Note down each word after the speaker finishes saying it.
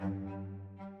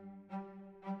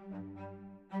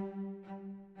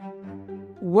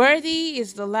Worthy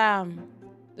is the Lamb,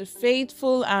 the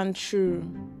faithful and true,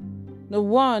 the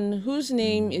one whose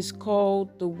name is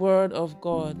called the Word of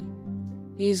God.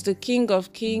 He is the King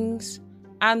of kings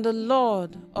and the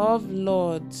Lord of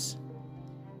lords.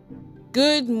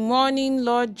 Good morning,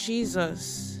 Lord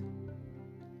Jesus.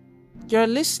 You're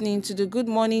listening to the Good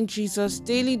Morning Jesus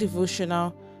daily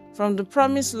devotional from the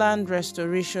Promised Land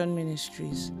Restoration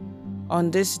Ministries.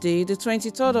 On this day, the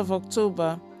 23rd of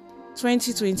October,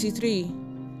 2023.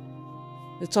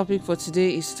 The topic for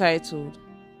today is titled,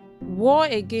 War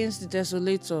Against the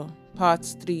Desolator, Part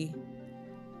 3.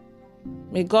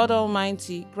 May God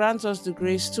Almighty grant us the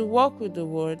grace to walk with the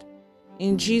Word.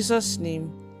 In Jesus'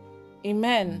 name,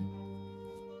 Amen.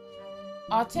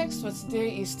 Our text for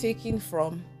today is taken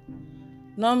from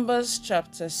Numbers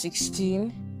chapter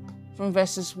 16, from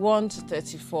verses 1 to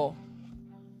 34.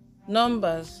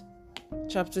 Numbers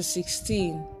chapter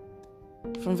 16,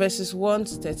 from verses 1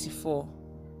 to 34.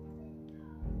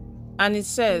 And it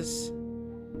says,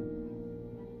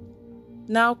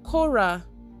 Now Korah,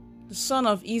 the son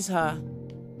of Izhar,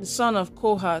 the son of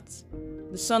Kohath,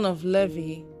 the son of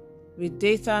Levi, with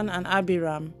Dathan and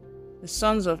Abiram, the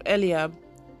sons of Eliab,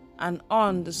 and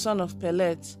On, the son of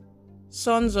Pelet,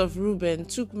 sons of Reuben,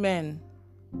 took men.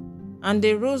 And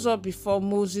they rose up before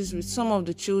Moses with some of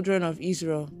the children of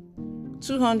Israel,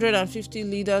 250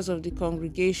 leaders of the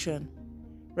congregation,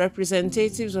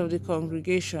 representatives of the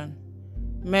congregation,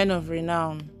 men of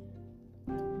renown.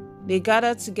 They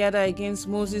gathered together against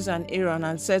Moses and Aaron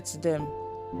and said to them,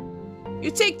 You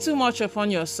take too much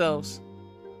upon yourselves,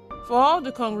 for all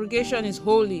the congregation is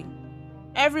holy,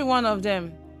 every one of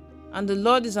them, and the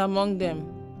Lord is among them.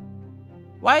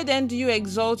 Why then do you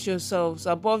exalt yourselves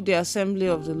above the assembly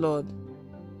of the Lord?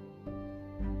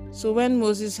 So when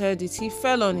Moses heard it, he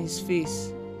fell on his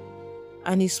face,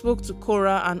 and he spoke to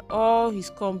Korah and all his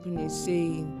company,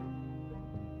 saying,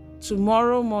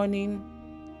 Tomorrow morning,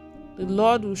 the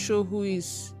Lord will show who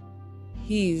is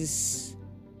his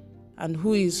and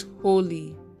who is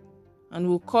holy, and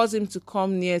will cause him to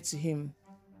come near to him.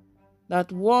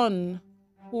 That one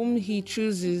whom he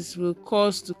chooses will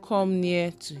cause to come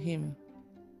near to him.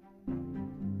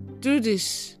 Do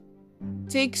this.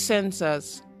 Take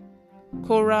censers,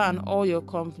 Korah and all your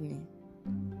company.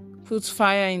 Put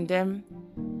fire in them,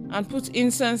 and put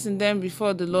incense in them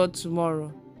before the Lord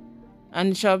tomorrow.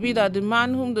 And it shall be that the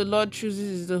man whom the Lord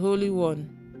chooses is the Holy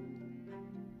One.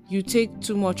 You take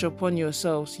too much upon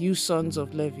yourselves, you sons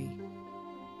of Levi.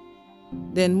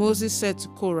 Then Moses said to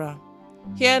Korah,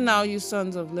 Hear now, you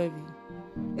sons of Levi.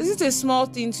 Is it a small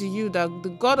thing to you that the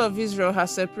God of Israel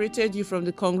has separated you from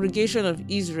the congregation of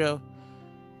Israel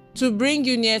to bring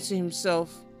you near to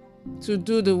himself, to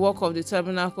do the work of the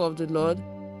tabernacle of the Lord,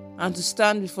 and to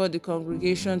stand before the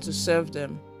congregation to serve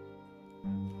them?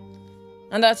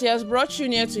 And that he has brought you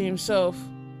near to himself,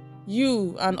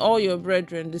 you and all your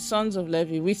brethren, the sons of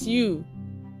Levi, with you.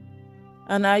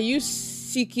 And are you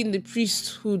seeking the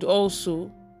priesthood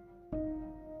also?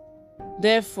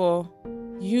 Therefore,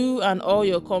 you and all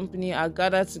your company are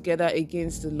gathered together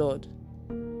against the Lord.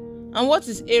 And what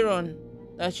is Aaron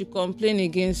that you complain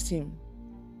against him?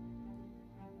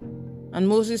 And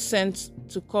Moses sent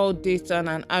to call Dathan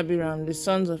and Abiram, the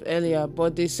sons of Eliab,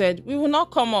 but they said, We will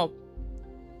not come up.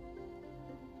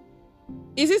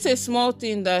 Is it a small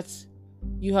thing that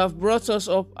you have brought us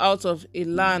up out of a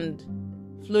land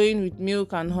flowing with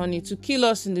milk and honey to kill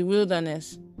us in the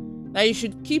wilderness, that you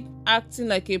should keep acting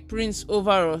like a prince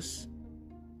over us?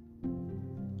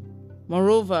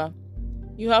 Moreover,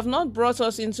 you have not brought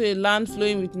us into a land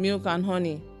flowing with milk and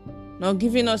honey, nor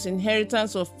given us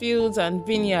inheritance of fields and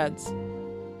vineyards.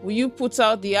 Will you put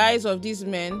out the eyes of these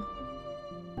men?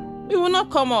 We will not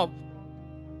come up.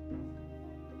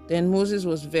 Then Moses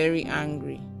was very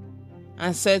angry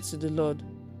and said to the Lord,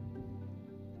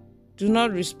 Do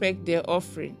not respect their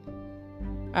offering.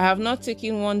 I have not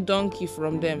taken one donkey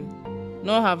from them,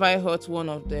 nor have I hurt one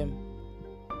of them.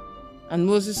 And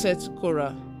Moses said to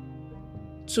Korah,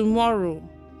 Tomorrow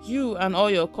you and all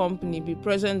your company be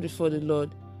present before the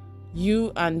Lord,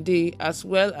 you and they, as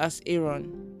well as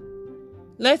Aaron.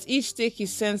 Let each take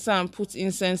his censer and put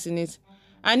incense in it,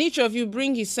 and each of you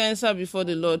bring his censer before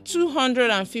the Lord,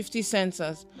 250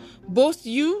 censers, both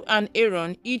you and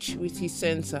Aaron, each with his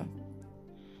censer.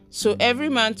 So every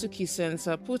man took his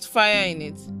censer, put fire in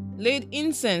it, laid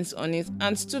incense on it,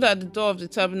 and stood at the door of the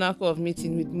tabernacle of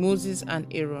meeting with Moses and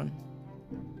Aaron.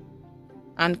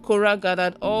 And Korah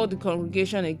gathered all the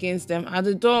congregation against them at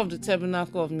the door of the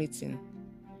tabernacle of meeting.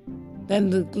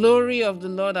 Then the glory of the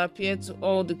Lord appeared to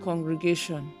all the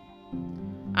congregation.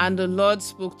 And the Lord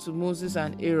spoke to Moses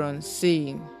and Aaron,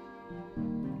 saying,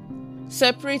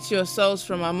 Separate yourselves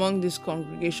from among this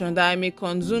congregation, that I may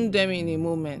consume them in a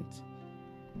moment.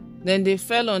 Then they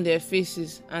fell on their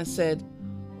faces and said,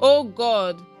 O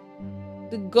God,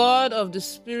 the God of the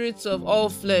spirits of all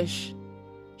flesh,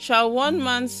 shall one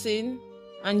man sin,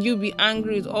 and you be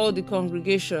angry with all the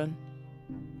congregation?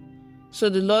 So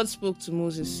the Lord spoke to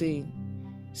Moses, saying,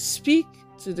 Speak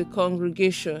to the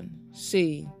congregation,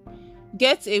 saying,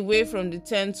 Get away from the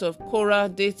tents of Korah,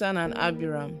 Dathan, and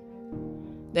Abiram.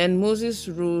 Then Moses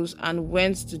rose and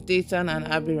went to Dathan and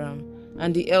Abiram,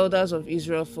 and the elders of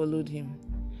Israel followed him.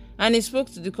 And he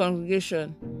spoke to the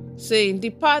congregation, saying,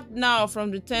 Depart now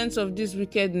from the tents of these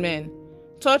wicked men.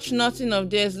 Touch nothing of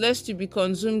theirs, lest you be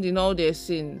consumed in all their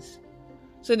sins.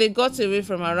 So they got away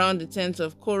from around the tents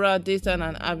of Korah, Dathan,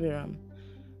 and Abiram.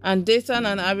 And Dathan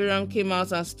and Abiram came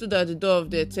out and stood at the door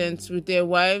of their tents with their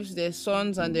wives, their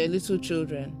sons, and their little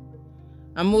children.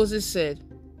 And Moses said,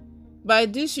 By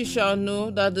this you shall know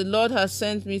that the Lord has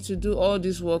sent me to do all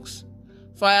these works,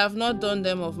 for I have not done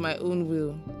them of my own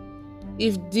will.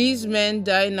 If these men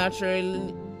die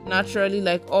naturally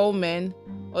like all men,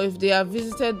 or if they are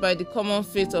visited by the common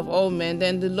fate of all men,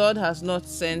 then the Lord has not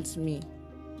sent me.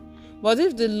 But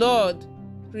if the Lord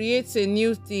creates a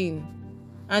new thing,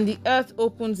 and the earth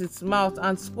opens its mouth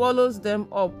and swallows them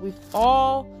up with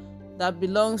all that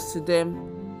belongs to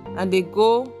them, and they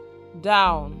go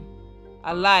down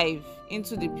alive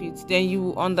into the pit, then you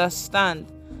will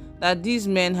understand that these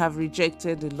men have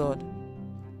rejected the Lord.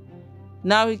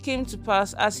 Now it came to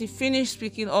pass, as he finished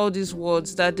speaking all these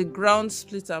words, that the ground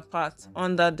split apart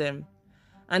under them,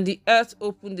 and the earth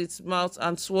opened its mouth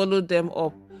and swallowed them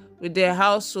up, with their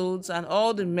households, and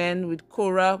all the men with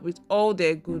Korah with all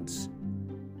their goods.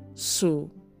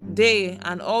 So they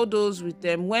and all those with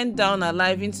them went down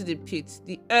alive into the pit.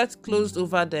 The earth closed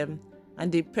over them,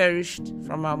 and they perished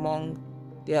from among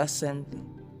the assembly.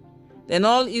 Then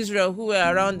all Israel who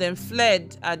were around them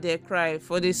fled at their cry,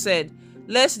 for they said,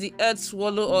 Lest the earth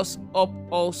swallow us up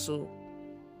also.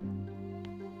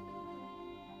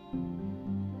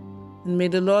 And may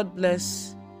the Lord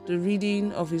bless the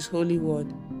reading of his holy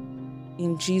word.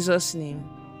 In Jesus' name,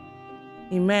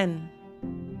 amen.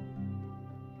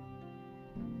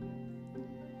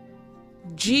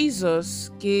 Jesus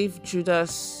gave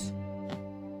Judas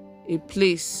a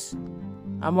place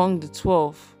among the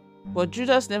 12, but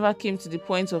Judas never came to the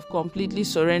point of completely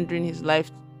surrendering his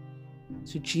life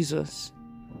to Jesus.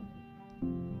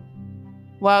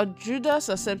 While Judas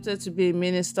accepted to be a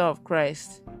minister of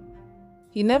Christ,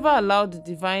 he never allowed the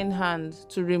divine hand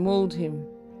to remold him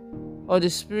or the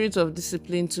spirit of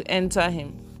discipline to enter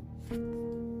him.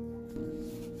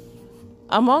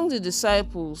 Among the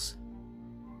disciples,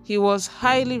 he was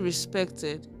highly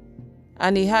respected,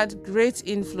 and he had great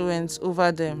influence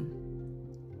over them.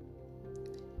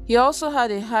 He also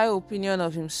had a high opinion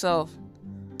of himself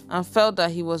and felt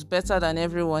that he was better than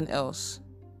everyone else.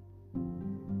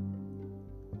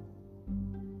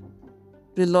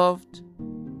 Beloved,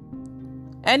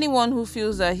 anyone who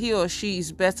feels that he or she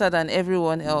is better than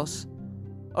everyone else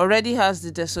already has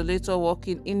the desolator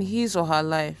working in his or her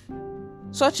life.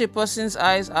 Such a person's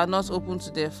eyes are not open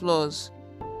to their flaws,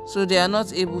 so they are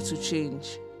not able to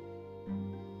change.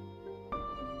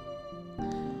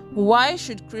 Why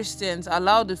should Christians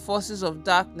allow the forces of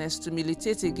darkness to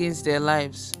militate against their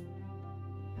lives?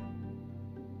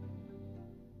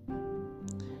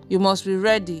 You must be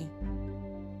ready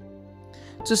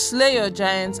to slay your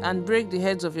giants and break the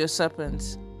heads of your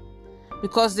serpents,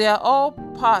 because they are all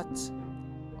part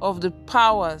of the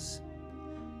powers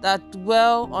that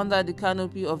dwell under the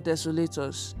canopy of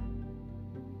desolators.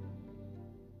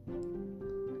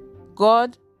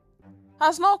 God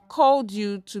has not called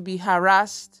you to be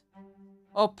harassed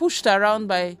or pushed around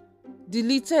by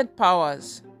deleted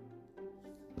powers.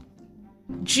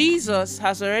 Jesus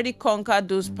has already conquered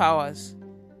those powers,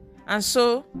 and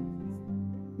so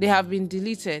they have been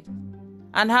deleted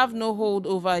and have no hold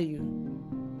over you.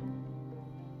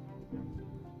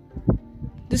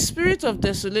 The spirit of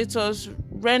desolators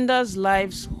renders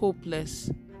lives hopeless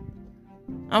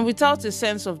and without a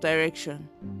sense of direction.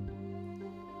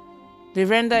 They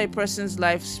render a person's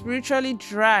life spiritually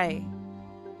dry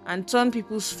and turn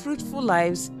people's fruitful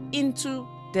lives into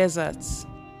deserts.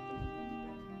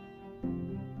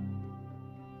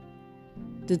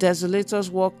 The desolators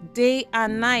work day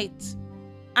and night,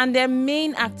 and their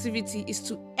main activity is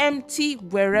to empty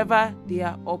wherever they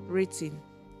are operating.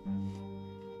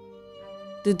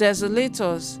 The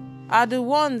desolators are the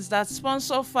ones that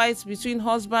sponsor fights between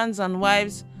husbands and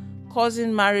wives,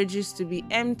 causing marriages to be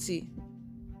empty.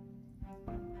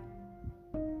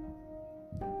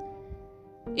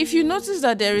 If you notice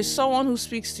that there is someone who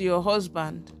speaks to your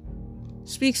husband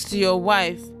speaks to your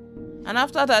wife, and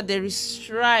after that there is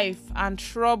strife and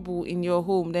trouble in your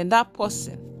home, then that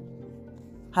person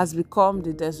has become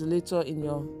the desolator in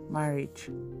your marriage.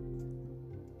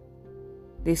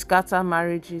 They scatter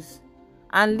marriages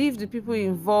and leave the people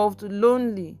involved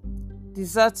lonely,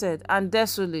 deserted, and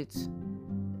desolate.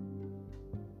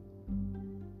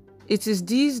 It is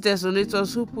these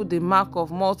desolators who put the mark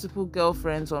of multiple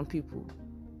girlfriends on people.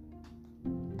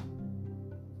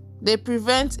 They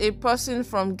prevent a person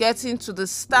from getting to the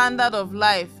standard of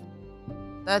life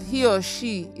that he or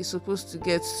she is supposed to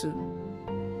get to.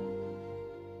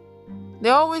 They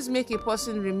always make a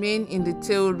person remain in the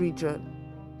tail region.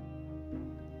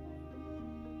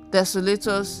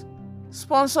 Desolators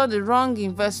sponsor the wrong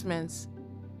investments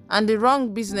and the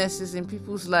wrong businesses in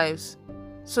people's lives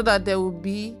so that there will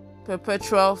be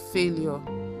perpetual failure.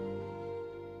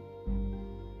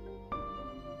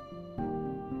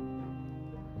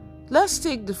 Let's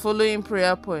take the following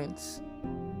prayer points.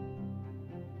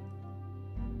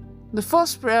 The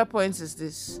first prayer point is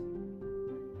this: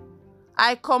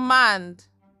 I command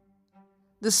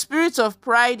the spirit of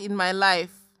pride in my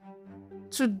life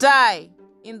to die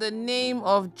in the name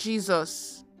of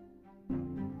Jesus.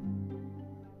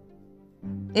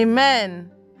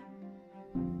 Amen.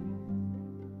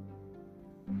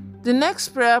 The next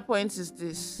prayer point is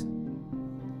this: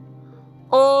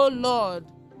 Oh Lord,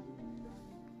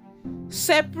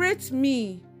 separate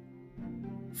me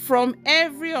from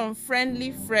every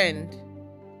unfriendly friend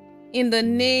in the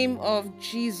name of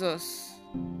Jesus.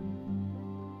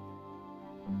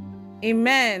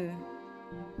 Amen.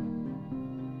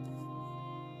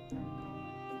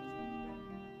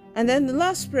 And then the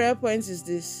last prayer point is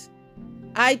this: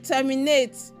 I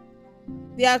terminate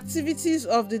the activities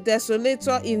of the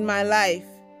desolator in my life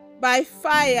by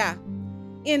fire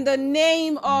in the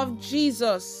name of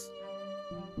Jesus.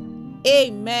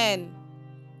 Amen.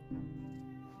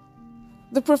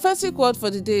 The prophetic word for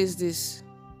the day is this: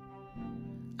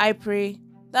 I pray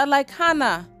that like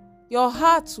Hannah, your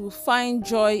heart will find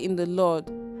joy in the Lord,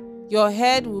 your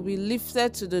head will be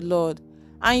lifted to the Lord,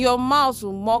 and your mouth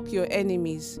will mock your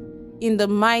enemies in the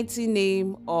mighty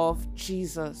name of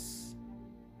Jesus.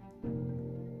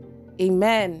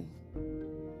 Amen.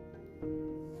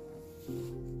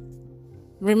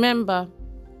 Remember,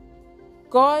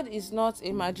 God is not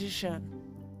a magician.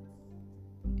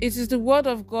 It is the word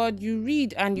of God you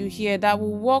read and you hear that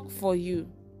will work for you,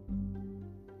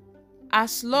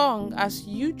 as long as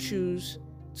you choose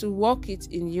to work it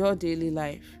in your daily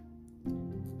life.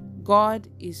 God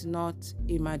is not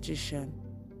a magician.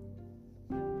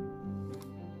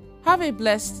 Have a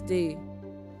blessed day.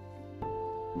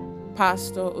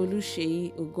 Pastor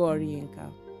Oluseyi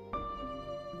Ogoriyenka.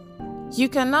 You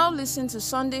can now listen to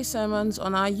Sunday sermons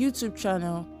on our YouTube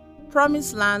channel,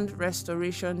 Promised Land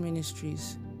Restoration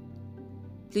Ministries.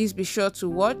 Please be sure to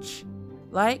watch,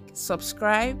 like,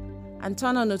 subscribe, and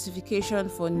turn on notification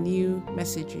for new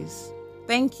messages.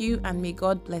 Thank you, and may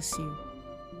God bless you.